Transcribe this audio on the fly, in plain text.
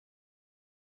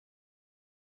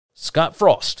Scott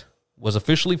Frost was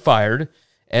officially fired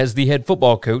as the head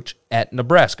football coach at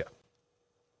Nebraska.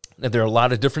 Now, there are a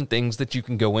lot of different things that you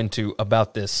can go into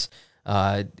about this.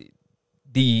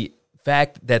 The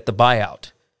fact that the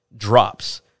buyout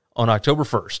drops on October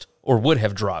 1st, or would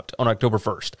have dropped on October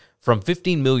 1st, from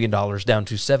 $15 million down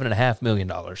to $7.5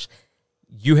 million,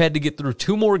 you had to get through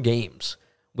 2 more games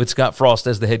with Scott Frost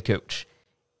as the head coach.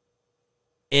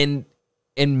 And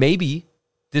maybe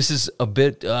this is a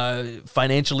bit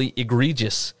financially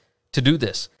egregious to do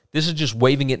this. This is just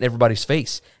waving it in everybody's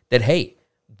face that, hey,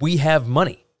 we have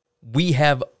money. We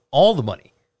have all the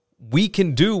money. We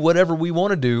can do whatever we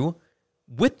want to do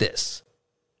with this.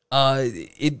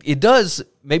 It does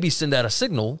maybe send out a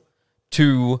signal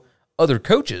to other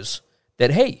coaches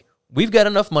that, hey, we've got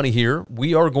enough money here.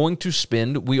 We are going to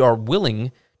spend. We are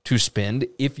willing to spend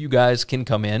if you guys can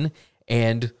come in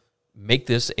and make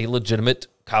this a legitimate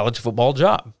college football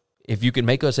job. If you can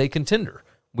make us a contender,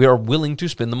 we are willing to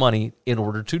spend the money in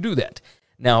order to do that.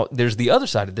 Now, there's the other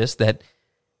side of this that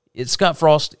Scott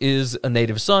Frost is a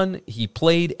native son. He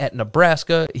played at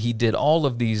Nebraska. He did all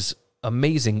of these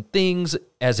amazing things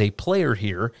as a player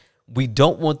here. We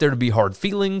don't want there to be hard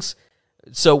feelings,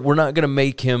 so we're not going to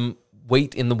make him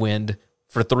wait in the wind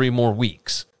for 3 more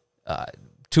weeks.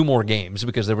 2 more games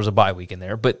because there was a bye week in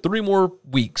there, but 3 more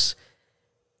weeks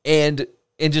and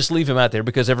just leave him out there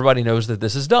because everybody knows that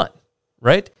this is done,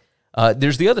 right?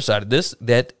 There's the other side of this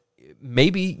that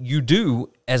maybe you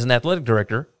do, as an athletic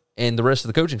director and the rest of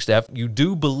the coaching staff, you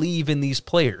do believe in these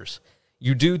players.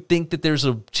 You do think that there's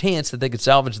a chance that they could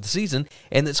salvage the season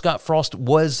and that Scott Frost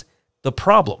was the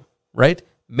problem, right?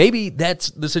 Maybe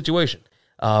that's the situation.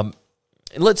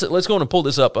 Let's go on and pull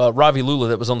this up. Ravi Lula,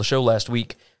 that was on the show last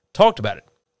week, talked about it.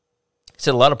 He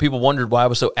said a lot of people wondered why I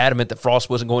was so adamant that Frost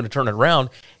wasn't going to turn it around,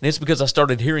 and it's because I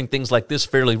started hearing things like this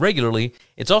fairly regularly.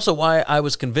 It's also why I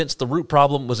was convinced the root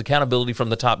problem was accountability from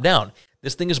the top down.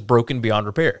 This thing is broken beyond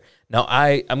repair. Now,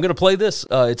 I'm going to play this.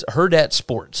 It's Hurrdat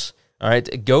Sports. All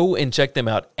right, go and check them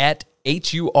out at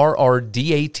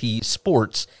HURRDAT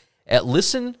Sports.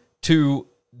 Listen to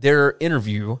their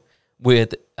interview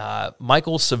with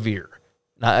Michael Severe.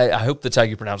 Now, I hope that's how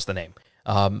you pronounce the name,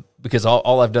 because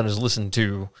all I've done is listen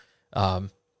to all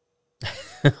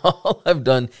I've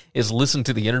done is listen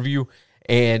to the interview,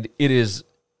 and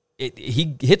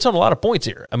he hits on a lot of points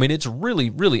here. I mean, it's really,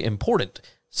 really important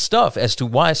stuff as to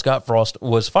why Scott Frost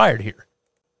was fired here.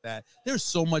 That there's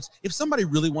so much. If somebody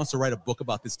really wants to write a book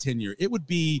about this tenure, it would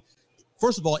be,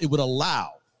 first of all, it would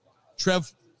allow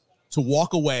Trev to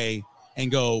walk away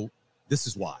and go, this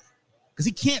is why. Because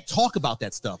he can't talk about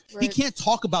that stuff. Right. He can't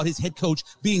talk about his head coach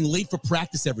being late for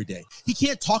practice every day. He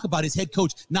can't talk about his head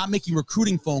coach not making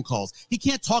recruiting phone calls. He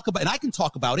can't talk about, and I can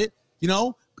talk about it,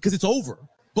 because it's over.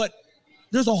 But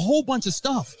there's a whole bunch of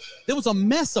stuff. There was a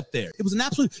mess up there. It was an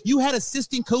absolute, you had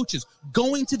assistant coaches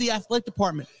going to the athletic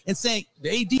department and saying, the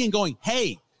AD, and going,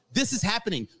 hey, this is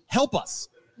happening. Help us.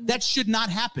 That should not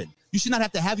happen. You should not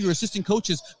have to have your assistant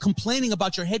coaches complaining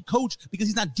about your head coach because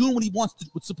he's not doing what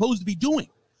what's supposed to be doing.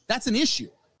 That's an issue.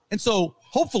 And so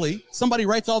hopefully somebody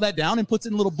writes all that down and puts it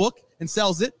in a little book and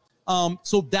sells it.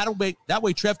 So that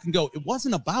way Trev can go, it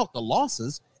wasn't about the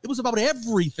losses. It was about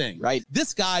everything. Right.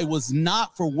 This guy was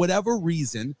not, for whatever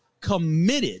reason,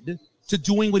 committed to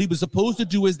doing what he was supposed to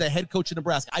do as the head coach of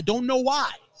Nebraska. I don't know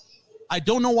why,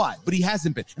 but he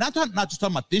hasn't been. And I'm not just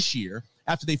talking about this year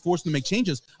after they forced him to make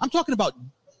changes. I'm talking about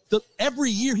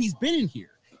every year he's been in here.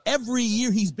 Every year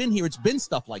he's been here, it's been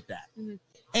stuff like that. Mm-hmm.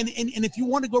 And if you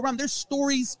want to go around, there's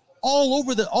stories all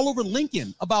over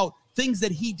Lincoln about things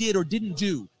that he did or didn't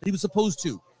do that he was supposed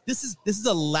to. This is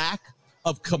a lack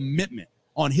of commitment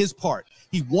on his part.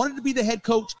 He wanted to be the head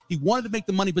coach. He wanted to make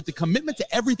the money, but the commitment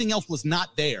to everything else was not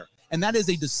there. And that is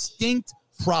a distinct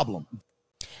problem.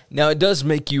 Now, it does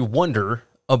make you wonder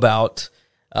about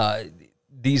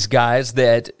these guys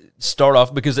that start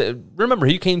off, because remember,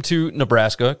 he came to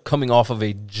Nebraska coming off of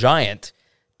a giant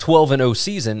 12-0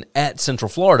 season at Central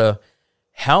Florida.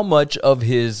 How much of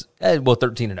his,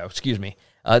 13-0, excuse me,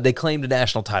 they claimed a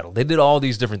national title. They did all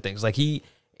these different things. Like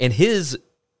his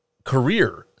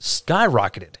career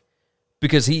skyrocketed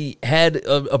because he had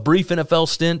a brief NFL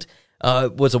stint,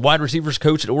 was a wide receivers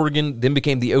coach at Oregon, then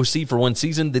became the OC for 1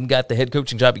 season, then got the head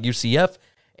coaching job at UCF,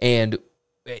 and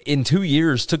in 2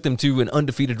 years took them to an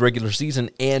undefeated regular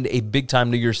season and a big-time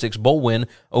New Year's Six bowl win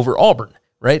over Auburn,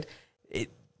 right?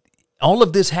 All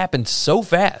of this happened so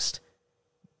fast.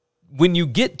 When you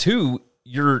get to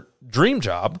your dream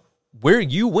job where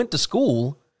you went to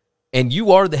school and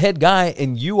you are the head guy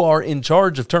and you are in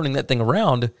charge of turning that thing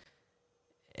around,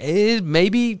 it's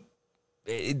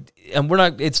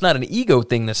not an ego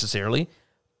thing necessarily,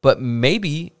 but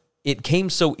maybe it came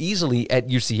so easily at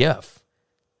UCF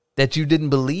that you didn't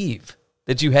believe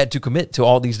that you had to commit to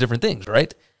all these different things,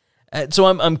 right? So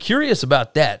I'm curious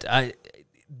about that.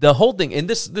 The whole thing, and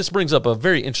this brings up a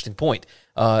very interesting point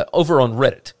over on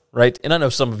Reddit, right? And I know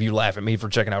some of you laugh at me for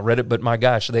checking out Reddit, but my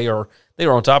gosh, they are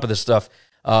on top of this stuff.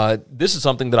 This is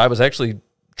something that I was actually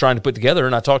trying to put together,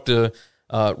 and I talked to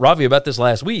Ravi about this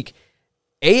last week.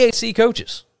 AAC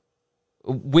coaches,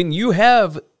 when you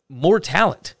have more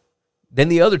talent than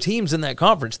the other teams in that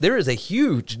conference, there is a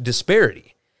huge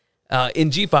disparity in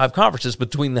G5 conferences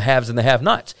between the haves and the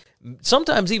have-nots,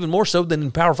 sometimes even more so than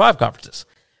in Power 5 conferences.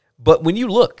 But when you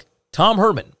look, Tom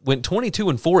Herman went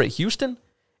 22-4 at Houston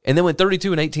and then went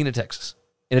 32-18 at Texas,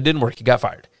 and it didn't work. He got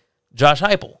fired. Josh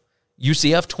Heupel,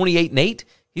 UCF 28-8.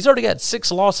 He's already got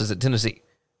 6 losses at Tennessee.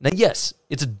 Now, yes,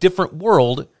 it's a different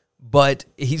world, but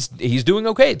he's doing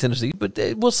okay at Tennessee, but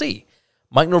we'll see.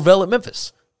 Mike Norvell at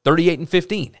Memphis,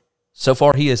 38-15. So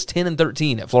far, he is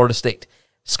 10-13 at Florida State.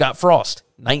 Scott Frost,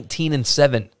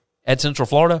 19-7 at Central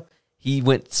Florida. He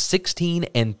went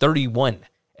 16-31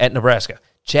 at Nebraska.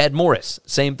 Chad Morris,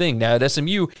 same thing. Now at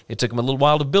SMU, it took him a little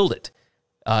while to build it.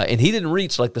 And he didn't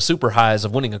reach like the super highs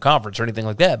of winning a conference or anything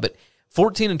like that, but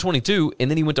 14-22, and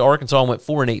then he went to Arkansas and went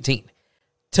 4-18.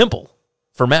 Temple,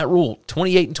 for Matt Rule,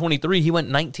 28-23, he went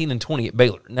 19-20 at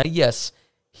Baylor. Now, yes,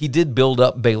 he did build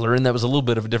up Baylor, and that was a little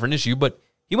bit of a different issue, but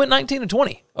he went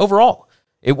 19-20 overall.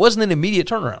 It wasn't an immediate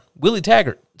turnaround. Willie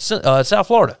Taggart, South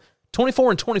Florida,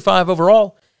 24-25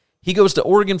 overall. He goes to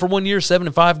Oregon for 1 year,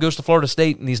 7-5, goes to Florida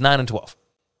State, and he's 9-12.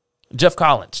 Jeff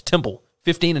Collins, Temple,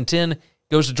 15-10,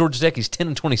 goes to Georgia Tech, he's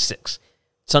 10-26.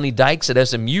 Sonny Dykes at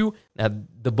SMU, now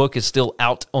the book is still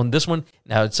out on this one.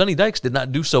 Now, Sonny Dykes did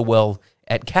not do so well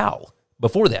at Cal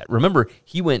before that. Remember,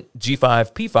 he went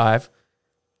G5, P5,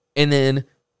 and then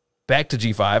back to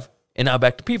G5, and now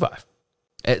back to P5.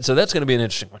 So that's going to be an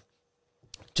interesting one.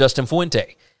 Justin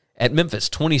Fuente at Memphis,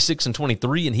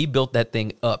 26-23, and he built that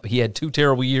thing up. He had 2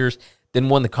 terrible years, then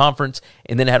won the conference,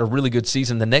 and then had a really good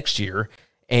season the next year.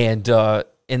 And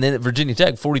then at Virginia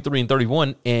Tech,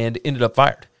 43-31, and ended up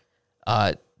fired.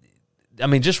 I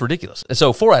mean, just ridiculous.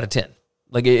 So 4 out of 10,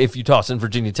 like if you toss in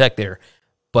Virginia Tech there.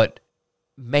 But,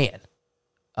 man,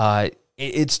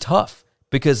 it's tough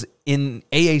because in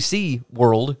AAC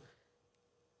world,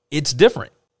 it's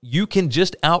different. You can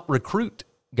just out-recruit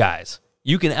guys.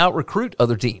 You can out-recruit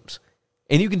other teams.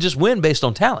 And you can just win based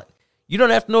on talent. You don't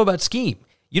have to know about scheme.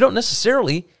 You don't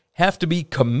necessarily have to be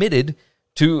committed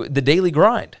to the daily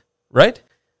grind, right?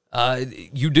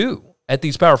 You do at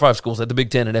these Power 5 schools, at the Big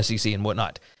Ten and SEC and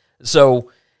whatnot. So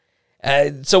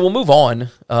we'll move on.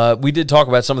 We did talk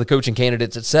about some of the coaching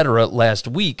candidates, et cetera, last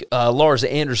week. Lars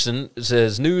Anderson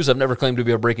says, news, I've never claimed to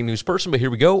be a breaking news person, but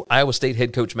here we go. Iowa State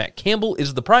head coach Matt Campbell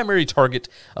is the primary target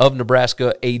of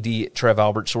Nebraska AD Trev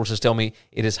Alberts. Sources tell me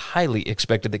it is highly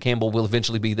expected that Campbell will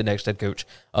eventually be the next head coach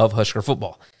of Husker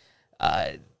football.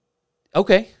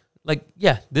 Okay. Like,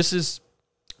 yeah, this is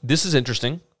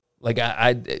interesting. Like,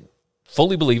 I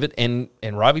fully believe it, and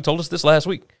Ravi told us this last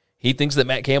week. He thinks that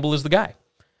Matt Campbell is the guy.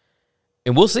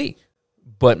 And we'll see.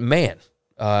 But, man,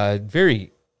 I'm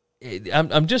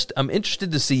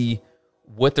interested to see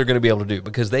what they're going to be able to do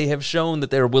because they have shown that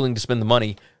they're willing to spend the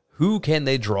money. Who can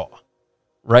they draw,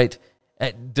 right?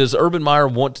 Does Urban Meyer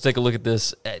want to take a look at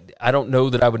this? I don't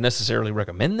know that I would necessarily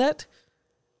recommend that.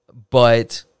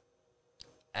 But,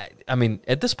 I mean,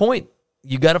 at this point,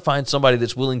 you got to find somebody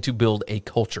that's willing to build a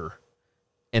culture.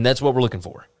 And that's what we're looking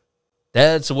for.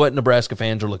 That's what Nebraska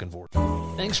fans are looking for.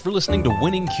 Thanks for listening to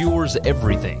Winning Cures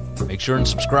Everything. Make sure and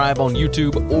subscribe on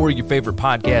YouTube or your favorite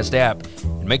podcast app.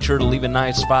 And make sure to leave a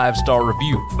nice 5-star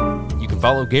review. You can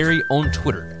follow Gary on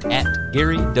Twitter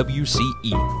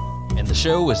 @GaryWCE. And the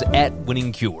show is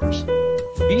 @Winning Cures.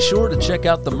 Be sure to check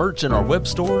out the merch in our web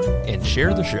store and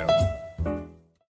share the show.